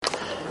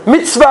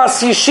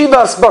Mitzvahs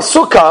Yeshivas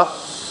Basukah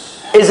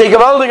is a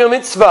gewaldige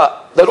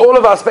mitzvah that all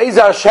of us, Be'ez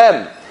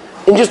Hashem,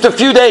 in just a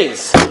few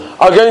days,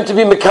 are going to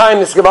be mekayim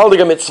this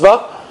gewaldige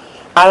mitzvah.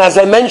 And as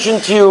I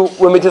mentioned to you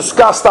when we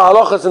discussed the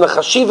halachas and the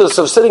chashivas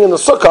of sitting in the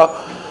sukkah,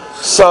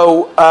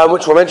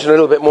 which we'll mention a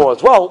little bit more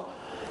as well,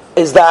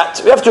 is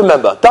that we have to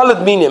remember,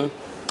 Daled Minim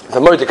is a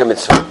Mordeka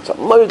mitzvah. It's a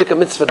Mordeka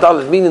mitzvah,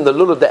 Daled Minim, the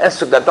Lulav, the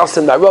Esrog, the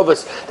Dasim, the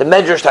Arovas, the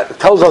Medrash that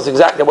tells us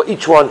exactly what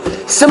each one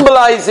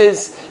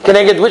symbolizes,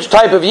 connected which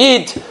type of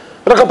Yid.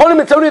 But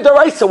it's only a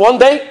Daraisa one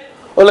day,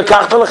 or it's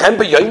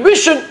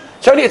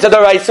only a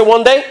Daraisa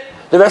one day.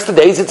 The rest of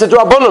the days it's a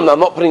Drabonim. I'm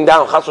not putting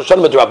down Chas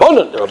V'Shalom a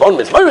Drabonim. The Drabonim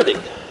is Mordek.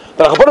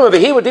 But over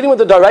here we're dealing with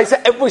the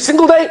Daraisa every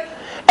single day.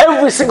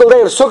 Every single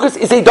day of Sukkot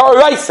is a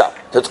Daraisa.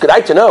 So it's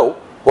good to know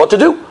what to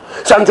do.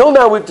 So until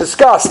now we've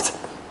discussed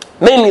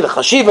mainly the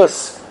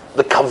Chashivas,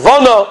 the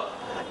Kavanah,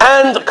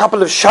 and a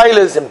couple of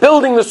Shailas in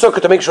building the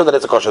Sukkah to make sure that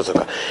it's a kosher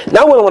Sukkah.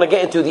 Now we want to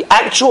get into the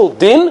actual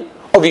din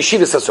of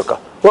Yeshivas HaSukkah.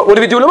 What do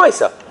we do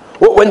L'maisa?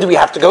 When do we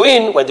have to go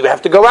in? When do we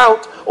have to go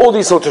out? All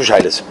these sorts of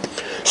Shailas.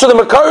 So the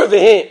Makar over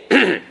here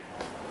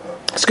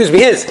is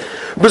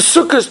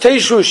B'Sukkah's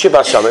Teishu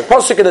Shivas Shamin.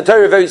 Pasuk in the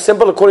Torah, very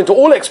simple, according to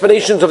all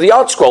explanations of the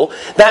Art Scroll.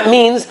 That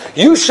means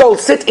you shall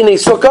sit in a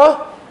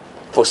sukkah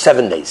for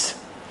 7 days.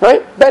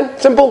 Right? Ben,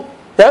 simple.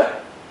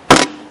 Yeah?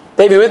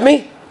 Dave, you with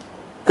me?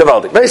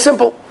 Gavaldik. Very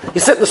simple.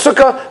 You sit in the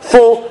sukkah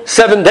for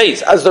 7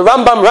 days. As the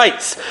Rambam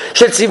writes,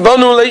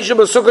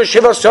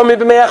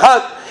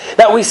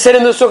 that we sit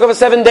in the sukkah for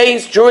 7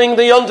 days. During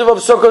the Yontiv of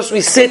Sukkot,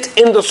 we sit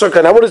in the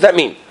sukkah. Now what does that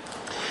mean?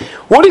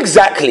 What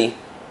exactly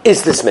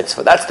is this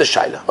mitzvah? That's the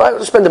shaila. Right?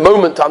 We'll spend a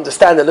moment to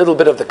understand a little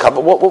bit of the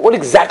cover. What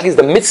exactly is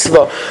the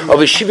mitzvah of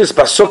Yeshivas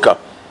Basukah?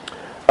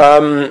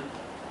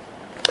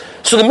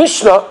 So the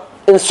Mishnah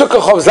in Sukkah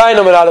Chav Zayin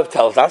Amud Aleph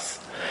tells us,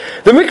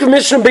 the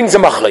Mishnah brings a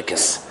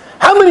machlokes.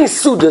 How many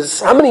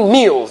sudas, how many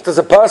meals does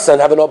a person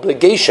have an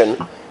obligation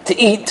to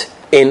eat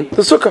in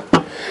the sukkah?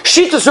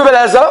 Shita Reb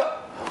Eliezer,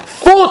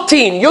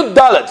 14 Yud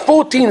Dalet,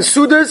 14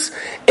 sudas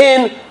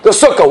in the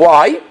sukkah.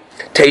 Why?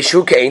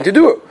 Teishu Kein to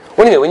do it.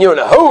 When you're in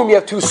a home, you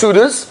have 2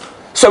 sudas.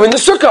 So in the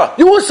sukkah,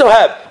 you also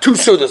have 2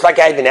 sudas, like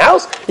I have in the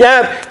house. You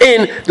have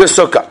in the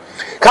sukkah.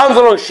 Comes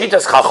along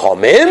Shitas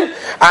Chachomim,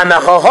 and the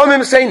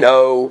Chachomim say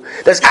no.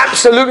 There's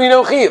absolutely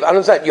no chiv. I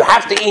understand. You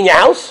have to eat in your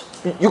house.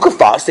 You could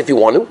fast if you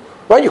want to.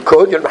 Right? You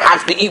could. You don't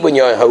have to eat when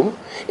you're at home.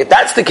 If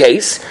that's the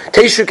case,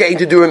 Teishu Kein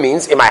to do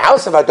means in my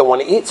house if I don't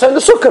want to eat. So in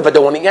the sukkah if I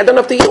don't want to eat, I don't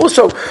have to eat.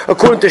 Also,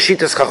 according to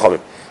Shitas Chachomim.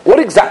 What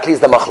exactly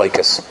is the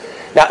machlokes?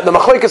 Now, the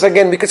machlokes,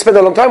 again, we could spend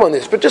a long time on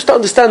this, but just to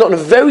understand it on a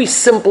very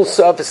simple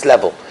surface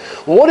level.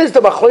 What is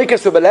the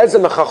machlokes of Reb Eliezer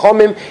and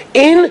Chachomim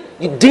in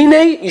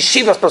Dinei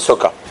Yeshivas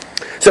Basukah?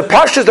 So,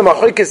 Pashas the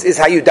machlokes is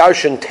how you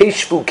darshan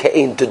Teishvu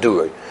Ke'ein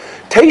Teduroi.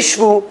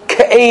 Teishvu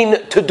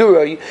Ke'ein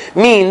Teduroi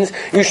means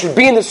you should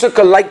be in the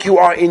sukkah like you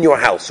are in your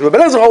house. Reb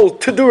Eliezer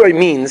holds Teduroi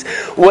means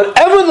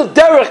whatever the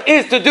derech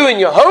is to do in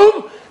your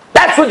home,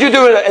 that's what you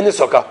do in the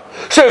sukkah.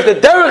 So, if the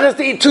derech is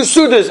to eat 2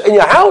 sudas in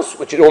your house,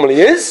 which it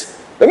normally is,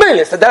 the main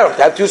is the derech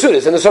to have 2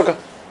 sudas in the sukkah.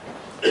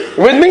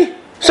 You with me?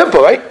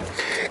 Simple, right?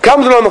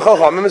 Comes along the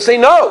Chacham and say,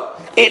 no,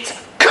 it's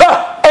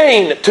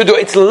ka'ain to do.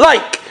 It's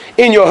like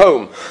in your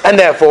home. And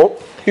therefore,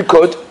 you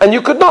could and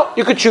you could not.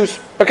 You could choose.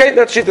 Okay,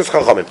 that's Shittas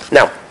Chachamim.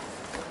 Now,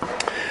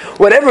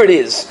 whatever it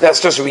is, let's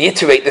just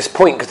reiterate this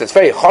point because it's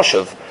very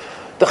choshev.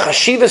 The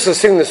chashivas of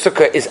sitting in the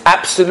sukkah is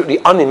absolutely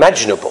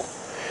unimaginable.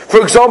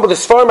 For example, the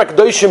Sfarim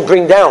HaKadoshim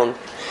bring down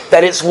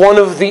that it's one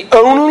of the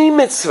only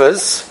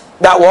mitzvahs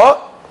that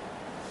what?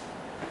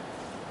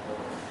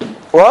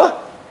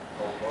 What?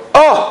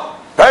 Oh,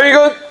 very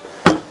good.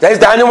 There's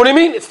Daniel. What do you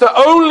mean? It's the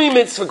only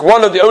mitzvah,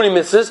 one of the only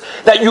mitzvahs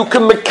that you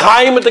can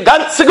mekayim with the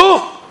ganze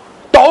guf,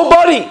 the whole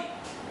body.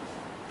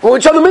 Well,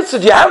 which other mitzvah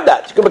do you have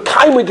that? You can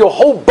mekayim with your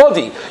whole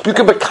body. You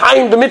can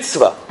mekayim the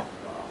mitzvah.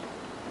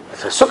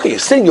 So sukkah, you're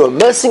sitting, you're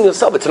immersing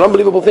yourself. It's an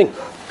unbelievable thing.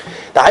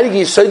 The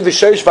Heilige Yisod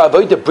V'Shorish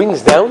V'Avodah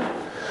brings down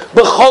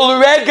b'chol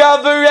rega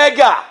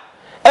v'rega,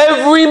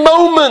 every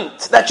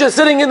moment that you're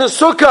sitting in the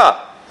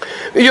sukkah.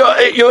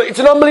 It's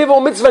an unbelievable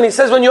mitzvah, and he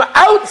says when you're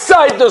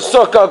outside the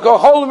sukkah, go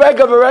whole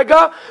rega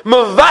v'rega,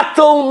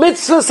 mevatel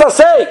mitzvah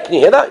saseh. Can you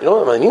hear that? You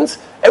know what that means?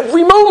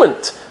 Every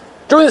moment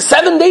during the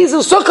 7 days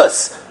of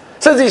sukkahs,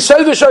 says he shel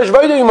v'shorish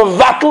v'avodah, you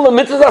mevatel the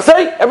mitzvah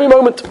saseh every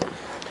moment.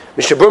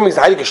 Mishnah Berurah is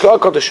the Heilige Shloah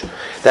Kodesh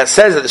that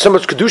says that there's so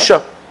much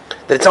kedusha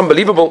that it's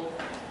unbelievable.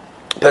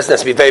 The person has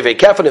to be very, very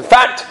careful. In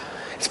fact,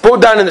 it's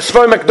brought down in the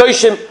Sfarim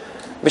HaKadoshim,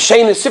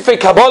 b'shein Sifrei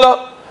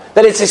Kabbalah,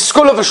 that it's a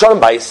school of Shalom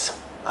Bayis.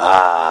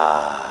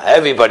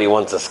 Everybody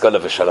wants a skull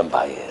of a shalom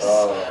bayis.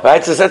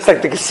 Right? So that's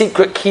like the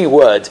secret key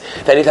word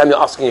that anytime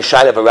you're asking a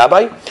shaila of a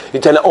rabbi, you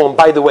tell them, oh, and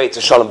by the way, it's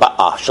a shalom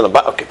bayis. Shalom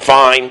bayis, okay,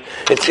 fine.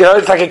 It's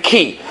like a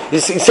key. You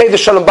say the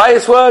shalom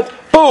bayis word,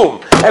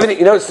 boom! Everything,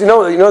 you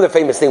know the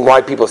famous thing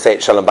why people say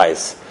it's shalom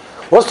bayis.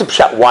 What's the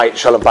pshat why it's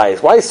shalom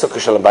bayis? Why is sukkah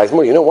shalom bayis?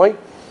 You know why?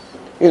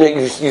 You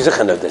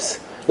know this.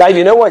 Now,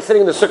 you know why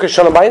sitting in the sukkah is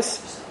shalom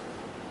bayis?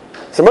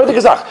 So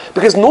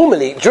because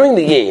normally during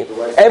the year,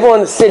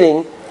 everyone's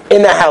sitting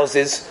in their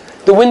houses,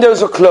 the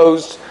windows are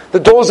closed, the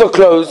doors are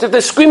closed, if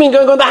there's screaming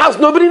going on in the house,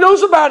 nobody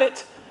knows about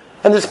it.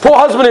 And this poor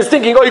husband is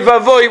thinking, oy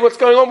vavoy, what's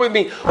going on with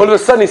me? All of a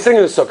sudden he's sitting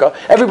in the sukkah,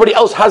 everybody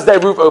else has their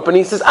roof open,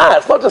 he says,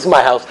 it's not just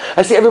my house,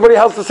 I see everybody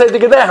else to say to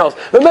get their house.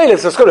 But maybe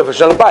it's just good for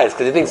shalom bayis,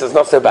 because he thinks it's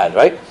not so bad,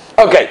 right?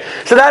 Okay,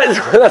 so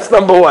that's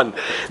number one.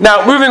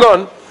 Now, moving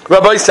on,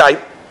 Rabbi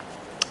Isai,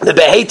 the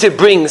Beheita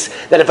brings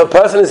that if a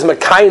person is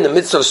Makai in the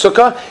midst of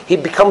sukkah, he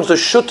becomes a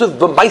shutav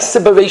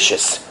b'maisa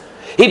bereshis.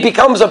 He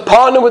becomes a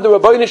partner with the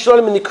Rabbeinu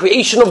Shalom in the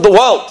creation of the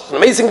world. It's an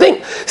amazing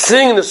thing.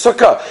 Sitting in the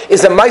sukkah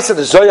is a maisa,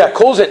 the Zohar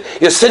calls it.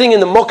 You're sitting in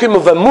the mokim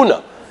of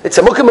Emunah. It's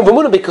a mokim of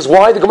Emunah because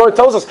why? The Gemara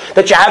tells us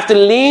that you have to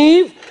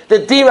leave the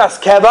diras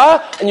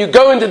keva and you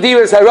go into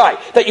diras harai.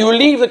 That you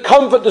leave the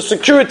comfort, the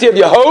security of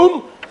your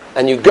home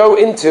and you go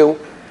into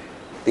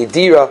the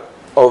dira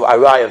of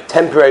arai, of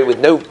temporary, with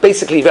no,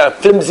 basically very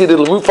flimsy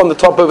little roof on the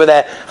top over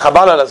there,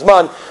 chaval al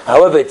azman.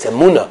 However, it's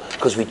emunah,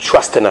 because we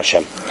trust in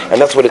Hashem.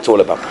 And that's what it's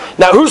all about.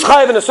 Now, who's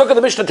chayav in the sukkah?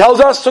 The Mishnah tells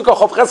us, sukkah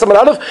chof chesam and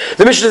aleph,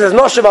 the Mishnah says,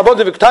 noshev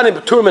avodah v'ktanim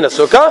b'turim in a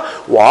sukkah.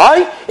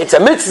 Why? It's a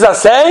mitzvah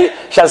say,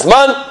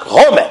 shazman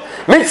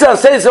gromeh. Mitzvah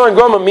say, shazman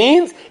gromeh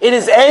means, it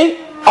is a,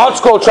 art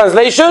scroll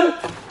translation,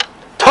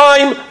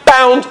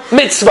 time-bound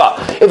mitzvah.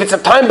 If it's a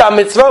time-bound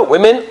mitzvah,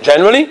 women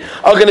generally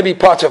are going to be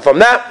part of from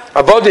that.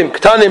 Avodim,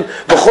 ktanim,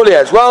 v'chuli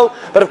as well.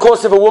 But of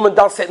course, if a woman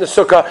does sit in the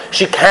sukkah,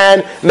 she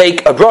can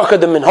make a bracha.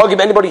 The minhagim.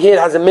 Anybody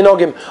here has a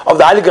minhagim of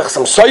the Heilige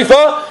Chassam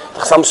Sofer?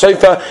 Chassam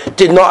Sofer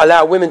did not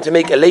allow women to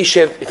make a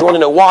leishiv. If you want to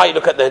know why,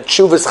 look at the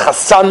Tshuvas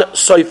Chassan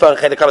Sofer.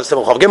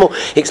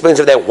 He explains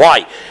over there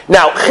why.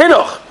 Now,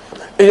 chinuch.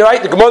 You're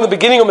right. The Gemara in the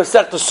beginning of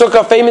Masech the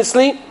Sukkah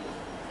famously.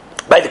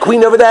 Right, the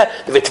queen over there,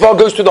 the Vitva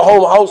goes through the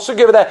whole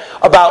sukkah over there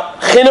about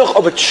chinuch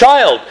of a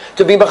child,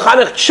 to be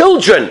mechanech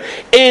children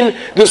in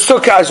the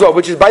sukkah as well,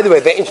 which is, by the way,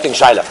 a very interesting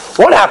shaila.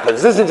 What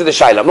happens? Listen to the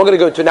shaila. I'm not going to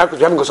go into it now because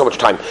we haven't got so much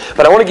time,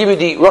 but I want to give you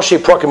the Rosh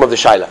Prokim of the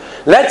shaila.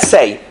 Let's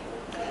say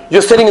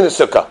you're sitting in the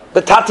sukkah.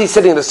 The Tati is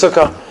sitting in the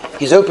sukkah.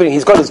 He's opening.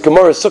 He's got his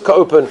Gemara sukkah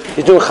open.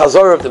 He's doing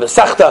chazorah of the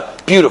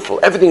Masechta. Beautiful.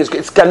 Everything is.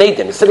 It's Gan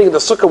Eden. He's sitting in the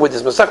sukkah with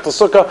his Masechta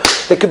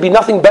sukkah. There could be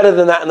nothing better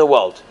than that in the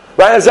world.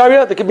 Right,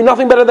 Azariah? There could be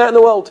nothing better than that in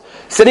the world.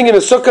 Sitting in a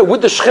sukkah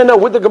with the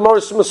Shechina, with the Gemara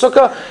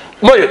sukkah,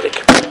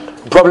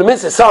 moyodik. The problem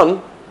is, his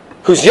son,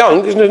 who's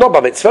young, he's not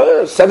bar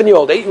mitzvah,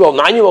 7-year-old, 8-year-old,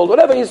 9-year-old,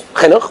 whatever, he's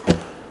chinuch,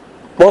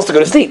 wants to go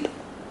to sleep.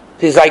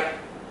 He's like,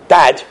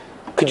 Dad,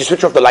 could you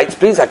switch off the lights,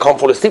 please? I can't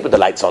fall asleep with the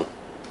lights on.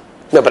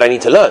 No, but I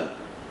need to learn.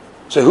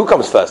 So who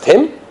comes first,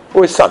 him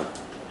or his son?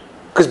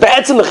 Because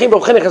be'etzim the chiyuv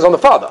of chinuch is on the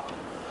father.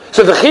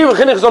 So if the chiyuv of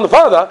chinuch is on the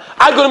father,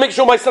 I've got to make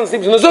sure my son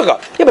sleeps in the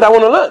sukkah. Yeah, but I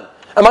want to learn.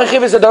 And my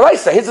chiv is a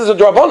daraisa, his is a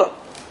drabona.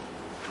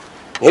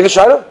 You hear the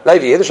shayla?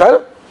 Levi, you hear the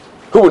shayla?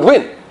 Who would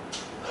win?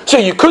 So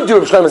you could do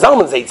Rav Shlomo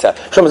Zalman's Eitzah.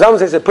 Shlomo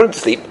Zalman's Eitzah, put him to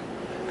sleep.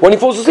 When he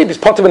falls asleep, he's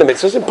pot him in the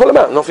mitzvah and pull him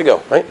out, and off you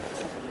go, right?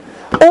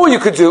 Or you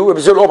could do,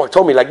 Rabbi Zil Orbach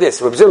told me like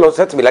this, Rabbi Zil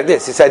said to me like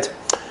this, he said,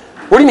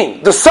 what do you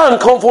mean? The son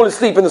can't fall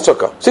asleep in the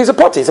sukkah. So he's a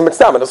potter, he's a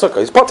mitzvah in the sukkah,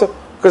 he's a potter.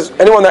 Because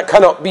anyone that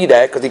cannot be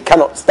there, because he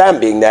cannot stand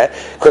being there,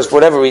 because for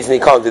whatever reason he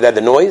can't do that,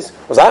 the noise,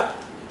 what's that?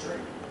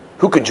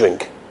 Who could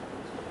drink?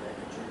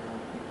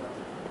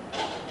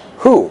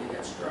 Who?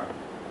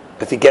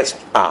 If he gets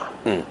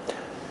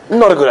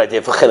not a good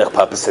idea for chinuch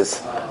purposes.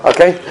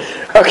 Okay,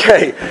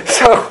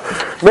 so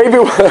maybe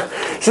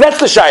so that's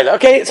the shaila.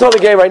 Okay, it's not a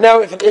game right now.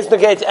 If it is the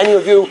game to any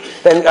of you,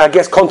 then I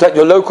guess contact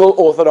your local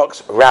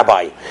Orthodox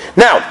rabbi.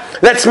 Now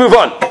let's move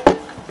on.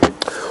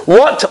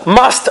 What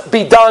must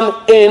be done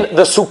in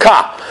the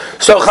sukkah?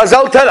 So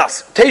Chazal tell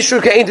us,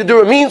 Teishur Ke'ein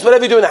Tedura means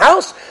whatever you do in the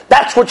house,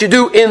 that's what you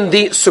do in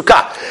the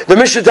sukkah. The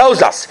Mishnah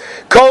tells us,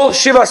 Kol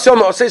Shiva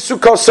Soma Osei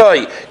Sukkah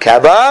Soi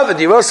Kabav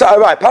Dirosa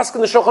Arai. Paskin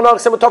the Shulchan Aruch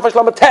Sematofash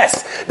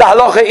Lamates. The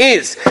halacha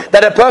is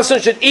that a person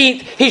should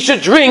eat, he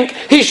should drink,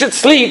 he should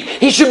sleep,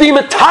 he should be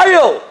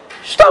matayil.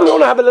 Stam, you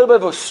want to have a little bit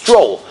of a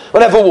stroll,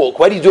 want to have a walk.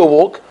 Where do you do a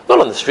walk?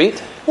 Not on the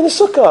street, in the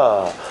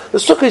sukkah. The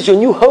sukkah is your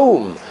new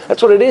home.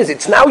 That's what it is.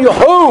 It's now your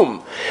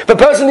home. If a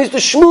person needs to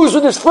schmooze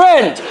with his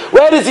friend,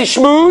 where does he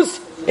schmooze?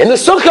 In the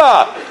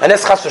sukkah. And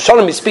as Chas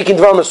v'Shalom is speaking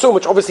to Ramasum,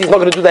 which obviously he's not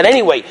going to do that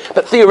anyway,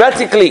 but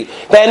theoretically,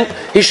 then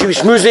he should be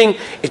schmoozing,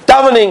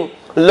 davening,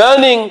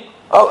 learning.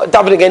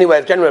 Davening anyway,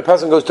 if generally a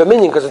person goes to a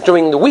minyan, because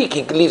during the week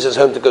he leaves his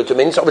home to go to a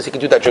minyan, so obviously he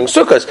can do that during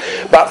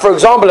sukkahs. But for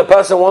example, a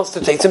person wants to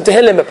take some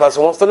tehillim, a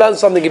person wants to learn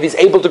something, if he's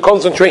able to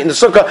concentrate in the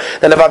sukkah,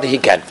 then avada he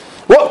can.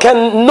 What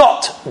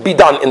cannot be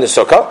done in the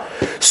sukkah?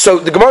 So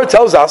the Gemara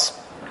tells us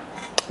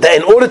that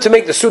in order to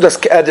make the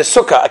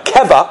sukkah a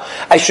keva,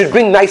 I should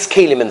bring nice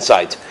kelim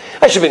inside.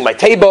 I should bring my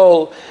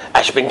table,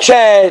 I should bring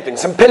chairs, bring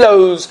some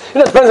pillows.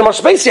 It depends on how much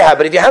space you have,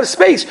 but if you have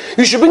space,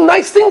 you should bring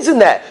nice things in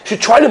there. You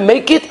should try to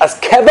make it as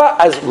keva,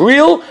 as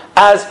real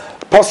as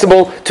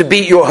possible to be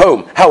your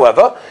home.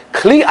 However,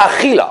 kli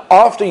achila,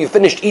 after you've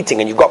finished eating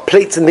and you've got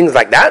plates and things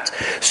like that,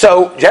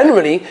 so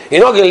generally,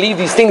 you're not going to leave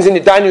these things in the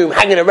dining room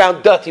hanging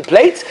around, dirty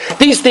plates.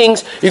 These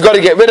things, you've got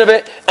to get rid of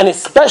it, and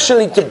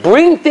especially to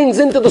bring things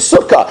into the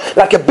sukkah,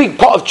 like a big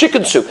pot of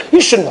chicken soup. You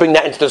shouldn't bring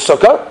that into the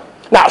sukkah.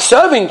 Now, a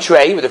serving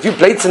tray with a few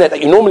plates in it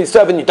that you normally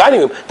serve in your dining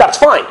room, that's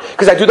fine,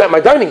 because I do that in my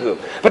dining room.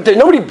 But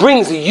nobody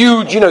brings a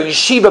huge,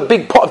 yeshiva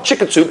big pot of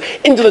chicken soup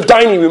into the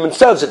dining room and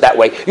serves it that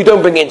way. You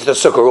don't bring it into the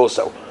sukkah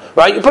also.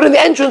 Right? You put it in the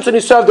entrance and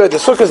you serve it. The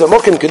sukkah is a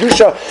mokim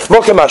kedusha,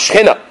 mokim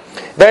ashchena.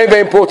 Very,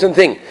 very important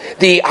thing.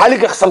 The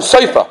Heilige Chassam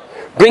Sofer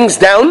brings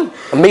down,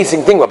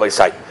 amazing thing, Rabbi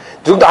Say.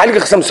 The Heilige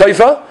Chassam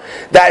Sofer,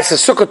 that is a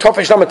sukkah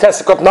tofesh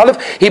lametes sekot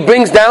nalev. He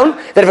brings down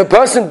that if a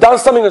person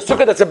does something in the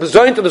sukkah that's a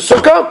bezoin to the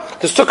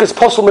sukkah is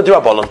possible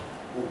midrabanan.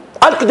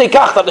 Ad kedei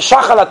kach that the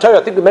shachal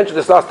HaTorah, I think we mentioned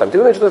this last time. Did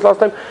we mention this last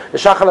time? The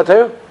shachal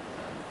HaTorah?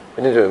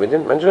 We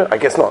didn't mention it? I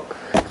guess not.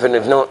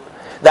 If not,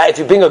 that if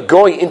you bring a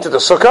goy into the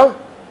sukkah,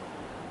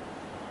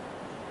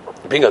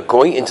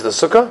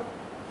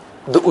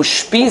 the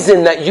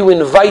ushpizin that you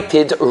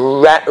invited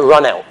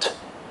run out.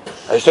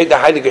 I say the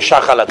Heilige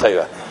Shachal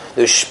HaTorah.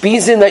 The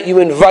ushpizin that you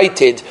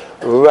invited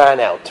ran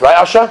out. Right,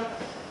 Asha?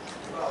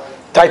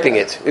 Typing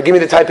it. You give me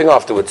the typing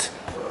afterwards.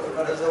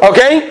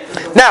 Okay?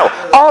 Now,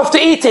 after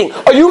eating,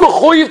 are you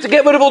mechuyev to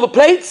get rid of all the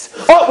plates?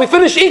 Oh, we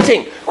finished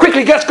eating.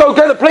 Quickly, let's go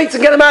get the plates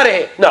and get them out of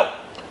here. No.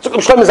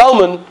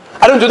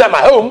 I don't do that in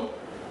my home.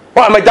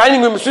 Well, in my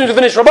dining room, as soon as you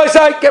finish, Rabbi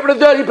say, get rid of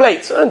the dirty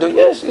plates. I don't do it.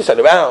 Yes, you sit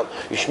around,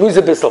 you schmooze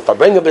a bissel,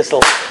 bring a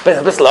bissel,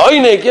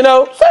 oinig,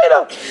 say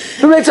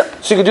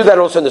it. So you can do that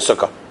also in the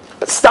sukkah.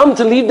 But stam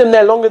to leave them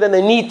there longer than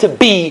they need to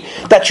be,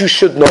 that you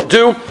should not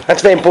do.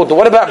 That's very important.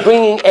 What about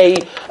bringing a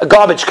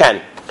garbage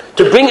can?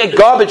 To bring a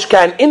garbage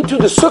can into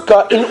the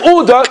sukkah in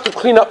order to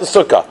clean up the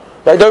sukkah.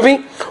 Right,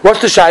 Dovi? What's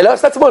the shaila?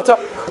 So that's water.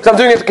 So I'm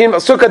doing it to clean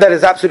up the sukkah, that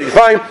is absolutely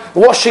fine.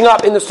 Washing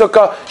up in the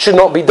sukkah should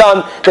not be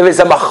done. There is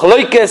a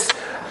machloikis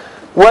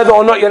whether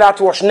or not you're allowed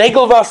to wash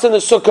negelvas in the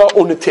sukkah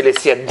or netilis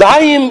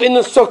yadayim in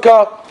the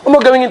sukkah. I'm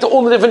not going into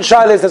all the different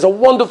shilas. There's a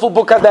wonderful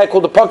book out there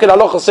called the Pocket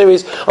Halacha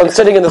series on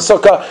sitting in the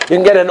sukkah. You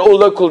can get it in all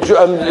local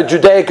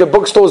Judaic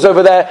bookstores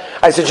over there.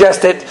 I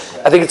suggest it.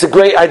 I think it's a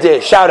great idea.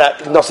 Shout out,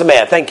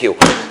 Nosameya. Thank you.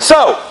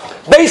 So,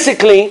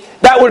 basically,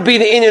 that would be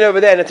the Indian over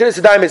there. Netilis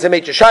yadayim is a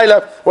major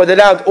shaila, whether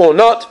allowed or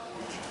not.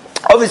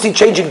 Obviously,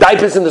 changing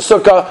diapers in the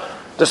sukkah,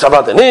 just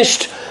about the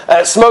nisht.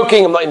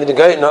 Smoking, I'm not even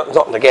going to go,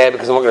 not in the gear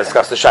because I'm not going to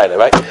discuss the shaila,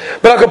 right?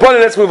 But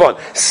let's move on.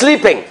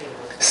 Sleeping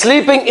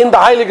in the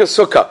Heilige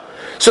Sukkah.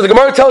 So the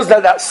Gemara tells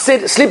that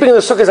sleeping in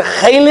the sukkah is a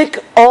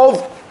chalik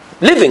of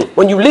living.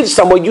 When you live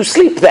somewhere, you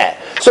sleep there.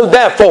 So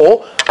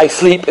therefore, I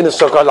sleep in the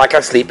sukkah like I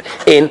sleep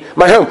in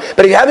my home.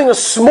 But if you're having a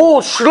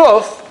small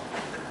shluf,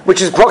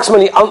 which is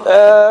approximately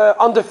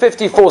under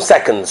 54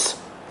 seconds,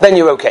 then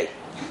you're okay.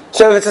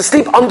 So if it's a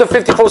sleep under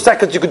 54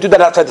 seconds, you could do that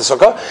outside the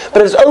sukkah.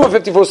 But if it's over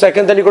 54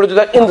 seconds, then you've got to do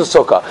that in the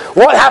sukkah.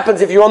 What happens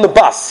if you're on the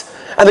bus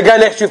and the guy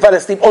next to you fell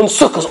asleep on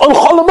sukkahs, on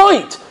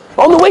Cholamoid,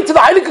 on the way to the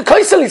Heilige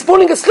Kaisel, he's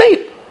falling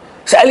asleep?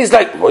 So Eli's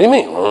like, what do you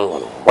mean?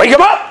 Wake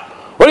him up!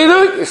 What are you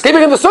doing? You're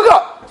sleeping in the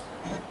sukkah.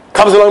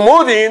 Comes along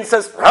Mordi and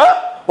says,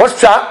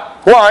 what's that?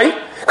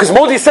 Why? Because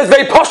Mordi says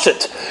very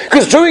poshut.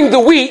 Because during the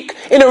week,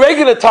 in a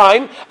regular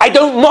time, I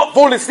don't not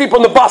fall asleep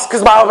on the bus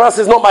because my bus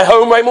is not my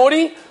home, right,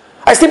 Mordi?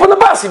 I sleep on the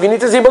bus if you need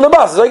to sleep on the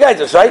bus. It's like I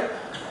just, right?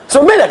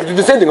 So maybe I could do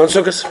the same thing on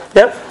sukkahs.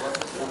 Yeah?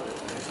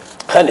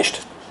 Finished.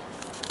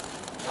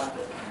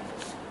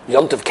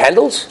 Yontif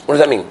candles? What does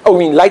that mean? Oh, you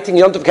mean lighting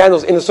Yontif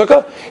candles in the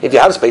sukkah? If you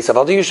have space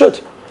about it, you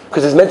should.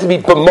 Because it's meant to be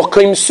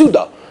b'mokim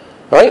suda.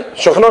 Right?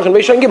 Shulchan Aruch and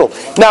Reish and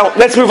Gimel. Now,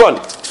 let's move on.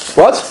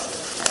 What?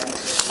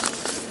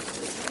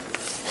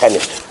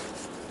 Finished.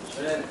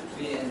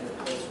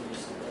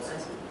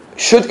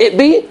 Should it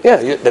be? Yeah,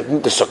 the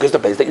sukkah is the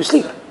place that you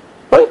sleep.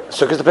 Right?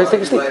 Sukkah is the place that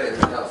you sleep.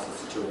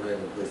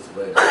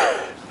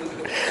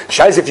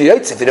 Shais if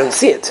you don't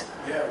see it.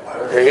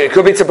 It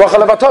could be it's a bracha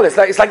levatol.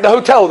 It's like the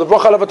hotel, the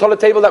bracha levatol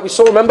table that we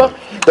saw. Remember,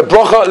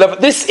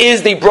 this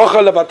is the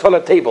bracha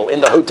levatol table in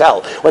the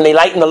hotel when they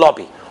light in the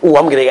lobby. Oh,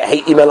 I'm going to get a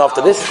hate email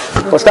after this.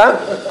 What's that?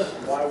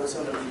 Why would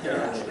somebody be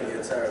done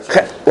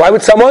the Why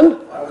would someone?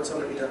 Why would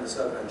somebody be done the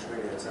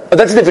Shmini Atzeret? Oh,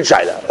 that's a different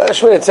shaila.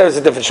 Shmini Atzeret is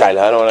a different shaila.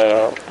 I don't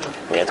know.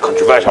 Yeah, it's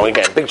controversial. I'm going to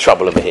get in big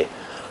trouble over here.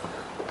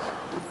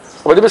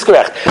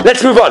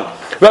 Let's move on.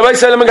 Rabbi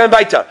Salem again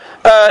weiter.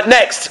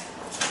 Next,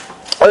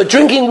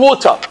 drinking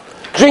water.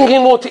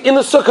 Drinking water in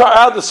the sukkah or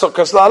out the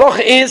sukkah. So the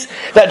halacha is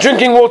that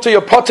drinking water,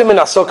 you're potim in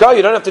a sukkah.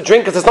 You don't have to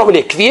drink because it's not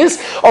really a kviyas.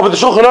 But the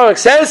Shulchan Aruch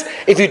says,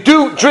 if you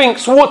do drink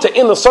water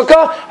in the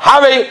sukkah,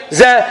 hare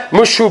ze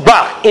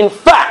mushubach. In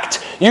fact,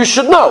 you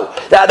should know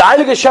that the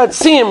Heilige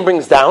Shatzim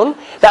brings down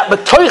that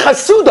b'toich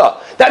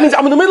hasuda. That means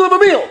I'm in the middle of a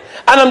meal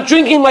and I'm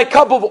drinking my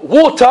cup of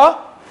water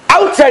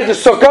outside the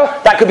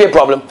sukkah. That could be a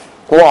problem.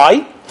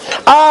 Why?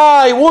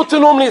 Water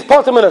normally is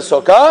potim in a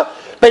sukkah,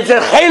 but it's a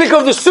chalik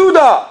of the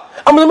suda.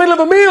 I'm in the middle of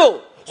a meal.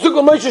 In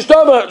Chuvas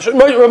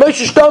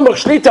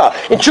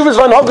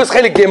Van Hogas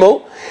Chelik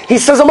Gimel, he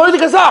says,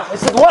 I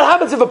said, what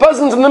happens if a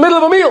person's in the middle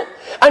of a meal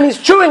and he's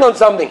chewing on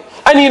something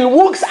and he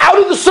walks out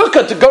of the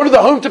sukkah to go to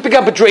the home to pick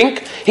up a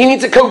drink? He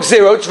needs a Coke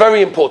Zero, it's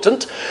very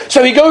important.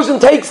 So he goes and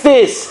takes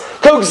this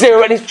Coke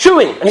Zero and he's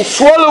chewing and he's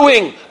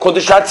swallowing.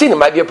 According to Shatzin, it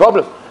might be a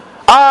problem.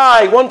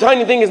 One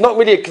tiny thing is not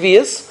really a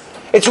kviyas.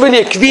 It's really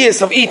a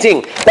kviyas of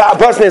eating that a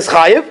person is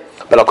chayiv.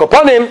 But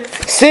upon him,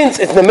 since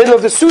it's in the middle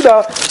of the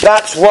Suda,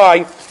 that's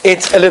why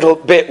it's a little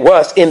bit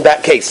worse in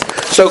that case.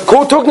 So,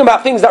 talking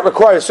about things that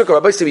require a sukkah,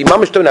 obviously we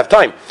mamish don't have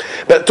time,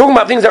 but talking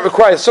about things that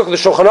require a sukkah, the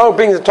Shulchan Aruch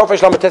brings, the Tofesh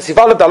Lametesi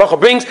Valev, the Halacha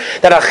brings,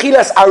 that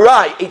achilas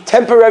arai, a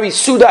temporary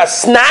Suda, a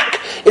snack,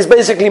 is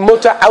basically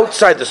mutter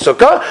outside the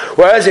sukkah,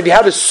 whereas if you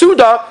have a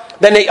Suda,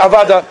 then a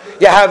avada,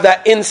 you have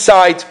that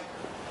inside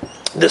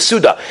the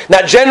Suda.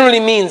 That generally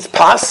means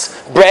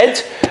pas, bread,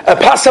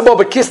 pasabo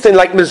bekistin,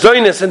 like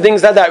mezonis and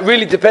things like that. It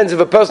really depends if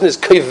a person is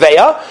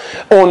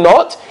kiveya or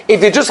not.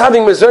 If you're just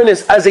having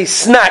mezonis as a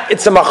snack,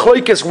 it's a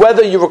machloikis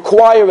whether you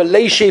require a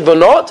leishev or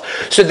not.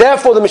 So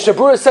therefore the Mishnah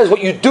Berurah says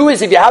what you do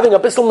is, if you're having a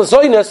bissel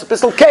mezonis, a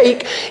bissel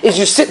cake, is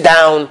you sit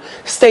down,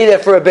 stay there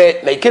for a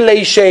bit, make a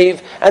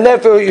leishev, and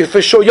therefore you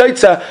for sure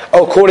yotza,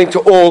 according to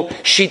all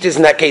shitas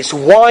in that case.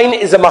 Wine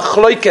is a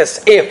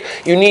machloikis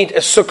if you need a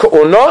sukkah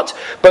or not,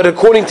 but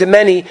according to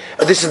many,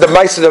 this is the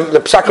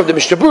psak of the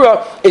Mishnah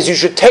Berurah, is you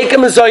should take a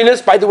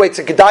mezonis. By the way, it's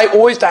a kedai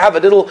always to have a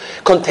little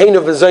container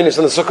of mezonis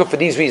on the sukkah for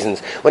these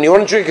reasons. When you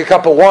want to drink a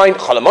cup of wine,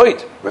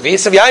 chalamoid,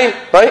 revi'is of yain,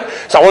 right?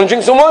 So I want to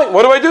drink some wine.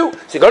 What do?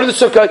 So you go to the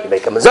sukkah, you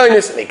make a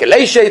mezonis, make a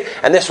leishev,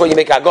 and that's where you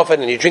make a gofen,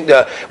 and you drink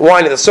the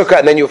wine in the sukkah,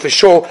 and then you're for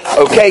sure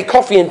okay.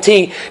 Coffee and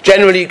tea,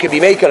 generally you can be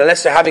making,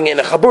 unless you're having it in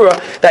a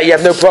chabura, that you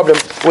have no problem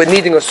with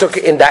needing a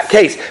sukkah in that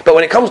case. But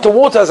when it comes to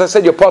water, as I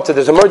said, you're potter.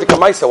 There's a Mordechai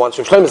Maisa once,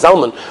 from Shlomo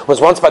Zalman, was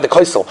once by the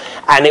Kaisel,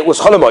 and it was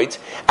chalamoid,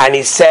 and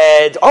he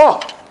said,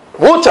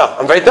 water,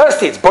 I'm very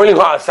thirsty, it's boiling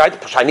hot outside,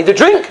 I need a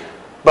drink.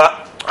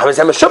 But how is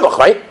that a shubach,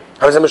 right?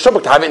 How is that a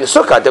shubach to have it in the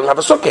sukkah? I don't have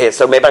a sukkah here,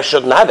 so maybe I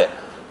shouldn't have it.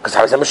 Because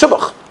how is that a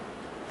shubach?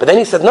 But then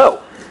he said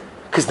no.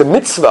 Because the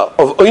mitzvah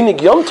of Oinig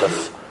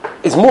Yontov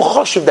is more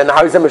choshev than the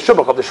how is that a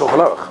shubach of the Shulchan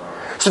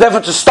Aruch. So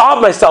therefore to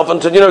starve myself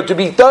and to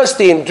be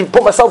thirsty and to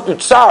put myself through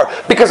tsar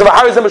because of a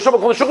how is that a shubach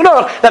of the Shulchan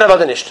Aruch, that I've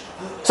done nisht.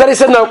 So he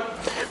said no.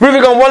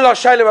 Moving on, one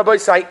last shayla Rabbi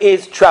Sai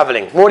is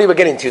traveling. What are we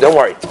getting to? Don't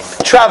worry.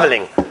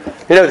 Traveling.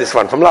 You know this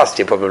one from last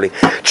year probably.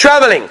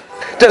 Traveling.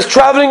 Does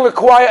traveling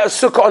require a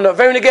sukkah or not?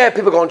 Very again,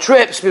 people go on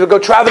trips, people go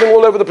traveling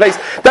all over the place.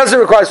 Does it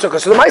require a sukkah?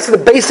 So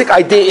the basic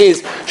idea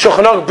is,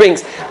 Shulchan Aruch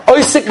brings,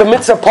 oisik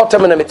b'mitzvah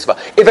potam in a mitzvah.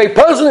 If a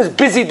person is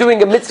busy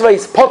doing a mitzvah,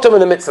 he's potam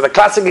in a mitzvah. The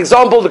classic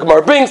example the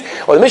Gemara brings,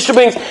 or the Mishnah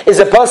brings, is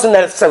a person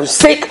that's so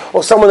sick,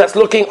 or someone that's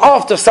looking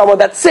after someone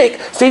that's sick.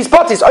 So he's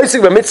potter, he's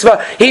oisik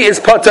b'mitzvah, he is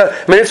potter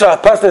mitzvah. A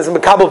person is a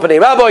mekabel b'nei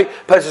rabbi,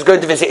 a person is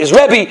going to visit his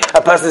rebbe,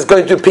 a person is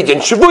going to pidyon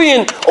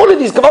shavuyin, all of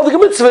these gavaldik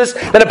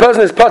mitzvahs, then a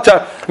person is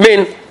potter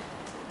min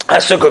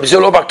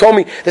told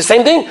me the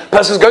same thing.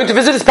 Person's going to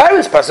visit his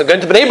parents. Person's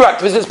going to Bnei Brak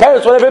to visit his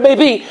parents, whatever it may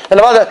be. And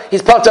the other,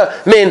 he's potter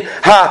min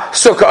ha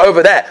sukkah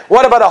over there.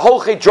 What about a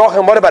holchei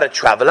drachim? What about a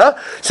traveler?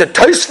 So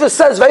Tosfos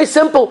says very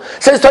simple.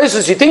 Says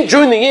Tosfos, you think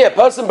during the year a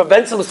person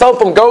prevents himself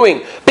from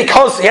going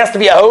because he has to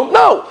be at home?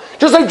 No.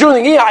 Just like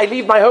during the year, I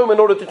leave my home in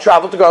order to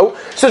travel to go.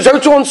 So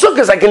too on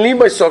sukkahs, I can leave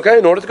my sukkah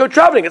in order to go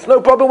traveling. It's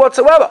no problem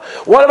whatsoever.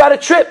 What about a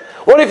trip?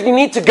 What if you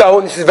need to go,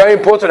 and this is very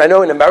important, I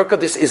know in America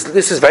this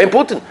is very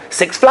important,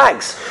 Six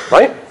Flags,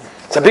 right?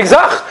 It's a big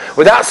zach.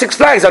 Without Six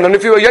Flags, I don't know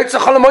if you were Yotze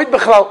Cholamoid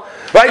Bechlal.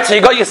 Right, so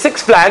you got your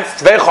Six Flags,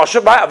 it's very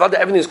choshev, right? I've had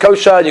everything's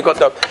kosher, you've got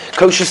the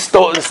kosher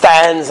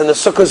stands and the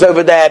sukkahs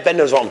over there, Ben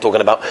knows what I'm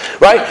talking about,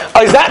 right?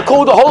 Is that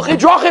called a holchei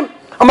drachim?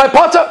 Am I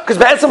potter? Because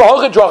be'etzem a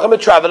holchei drachim, a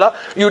traveler,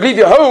 you leave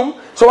your home,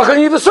 so why can't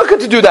you leave the sukkah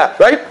to do that,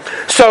 right?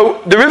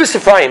 So the Rebbe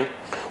Sifraim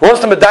wants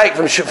to medayik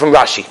from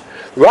Rashi.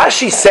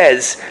 Rashi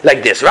says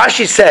like this.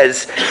 Rashi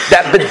says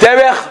that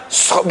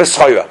b'derech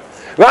b'shoira.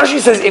 Rashi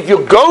says if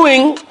you're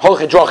going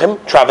holchei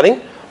drachim,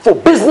 traveling for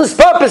business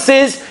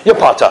purposes, you're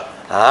potter.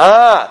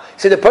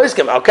 So the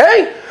poskim,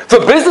 okay. For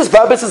business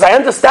purposes, I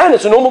understand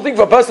it's a normal thing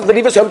for a person to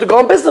leave his home to go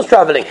on business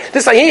traveling.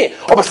 This I hear.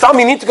 But some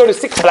you need to go to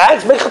Six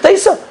Flags.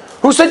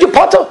 Who said you're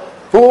potter?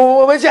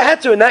 Where's your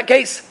head to in that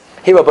case?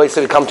 Here, Rabbi,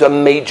 so we come to a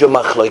major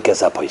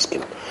machloikas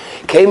poskim.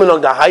 Came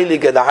along the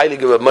Heilige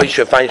Rav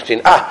Moshe Feinstein.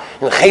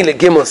 In Chele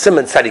Gimel,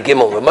 Simon Tzadi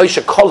Gimel, Rav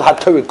Moshe Kol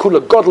HaTorah Kula,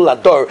 Godel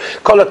Ador,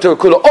 Kol HaTorah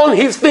Kula, on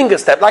his finger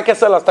step. Like I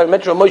said last time,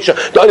 Rav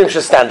Moshe, the Olim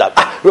should stand up.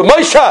 Rav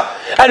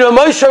Moshe! And Rav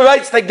Moshe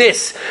writes like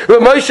this.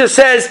 Rav Moshe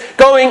says,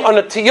 going on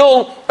a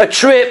tiyul, a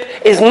trip,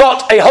 is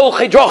not a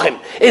holchei drachim.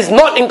 Is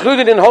not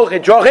included in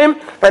holchei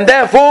drachim, and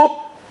therefore,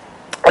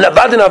 and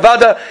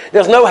avada,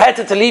 there's no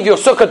heter to leave your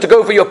sukkah to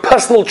go for your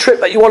personal trip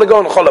that you want to go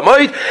on Chol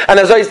HaMoed. And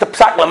as always, the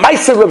psak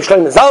l'maisa Reb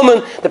Shlomo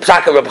Zalman, the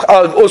psak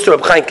also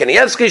Reb Chaim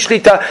Kanievsky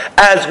Shlita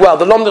as well.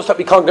 The lomdos that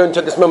we can't go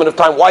into at this moment of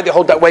time, why they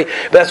hold that way,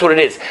 but that's what it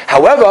is.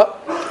 However,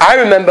 I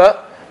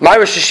remember my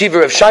Rosh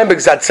Hashiva of Scheinberg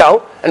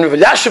Zatzal and Reb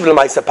Elyashiv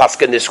l'maisa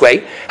paska in this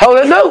way. How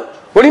would I know?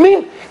 What do you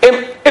mean?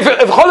 If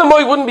Chol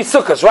HaMoed wouldn't be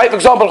sukkahs, right? For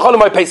example, Chol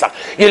HaMoed Pesach,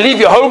 you leave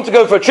your home to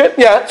go for a trip.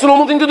 Yeah, it's a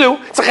normal thing to do.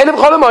 It's a chelev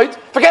Chol HaMoed.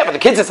 Forget for the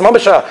kids. It's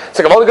mamisha. It's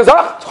like a volga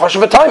gazach. It's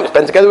choshev time.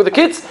 Spend together with the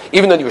kids.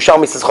 Even though the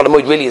Yerushalmi says Chol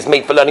HaMoed really is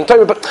made for learning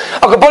Torah, but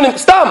akabonim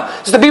stam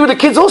just to be with the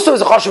kids also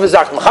is a choshev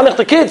gazach. Mechanech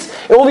the kids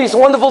and all these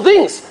wonderful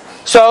things.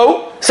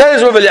 So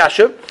says Rav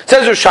Elyashiv,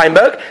 says Rav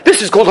Scheinberg,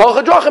 this is called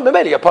holchei drachim.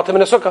 B'meli, a potem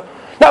in a sukkah.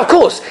 Now, of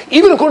course,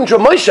 even according to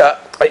Rav Moshe,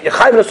 a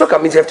chayv in a sukkah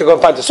means you have to go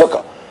and find a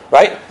sukkah.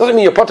 right? Doesn't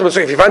mean you're potter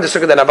b'sukkah. If you find the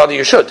sukkah, then avada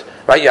you should,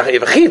 right? You have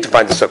a chiyuv to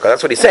find the sukkah.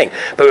 That's what he's saying.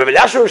 But Rabbi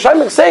Yasher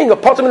Rishayim is saying you're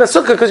potter in the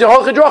sukkah because you're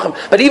holchid drachim.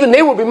 But even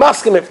they will be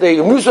masking if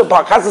the Musa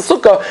Park has a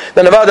sukkah,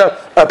 then avada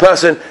a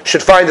person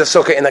should find the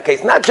sukkah in that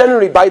case. Not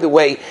generally, by the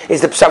way,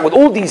 is the pshat with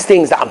all these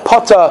things that I'm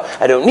potter,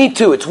 I don't need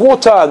to, it's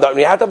water, and don't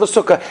really have to have a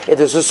sukkah. If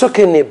there's a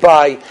sukkah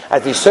nearby,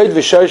 as the Yisod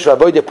V'Shorish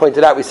Rabbi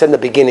pointed out, we said in the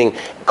beginning,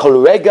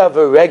 kol rega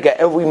v'rega,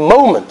 every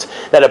moment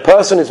that a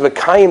person is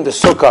mekayim the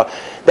sukkah,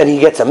 then he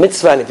gets a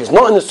mitzvah, and if he's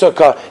not in the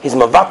sukkah, he's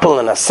mavapel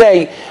and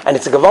asay, and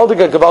it's a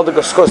gavaldiga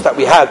skos that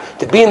we have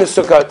to be in the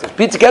sukkah, to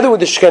be together with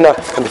the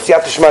Shekhinah, and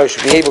b'siyat Shema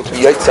should be able to be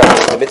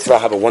yotzah the mitzvah.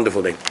 Have a wonderful day.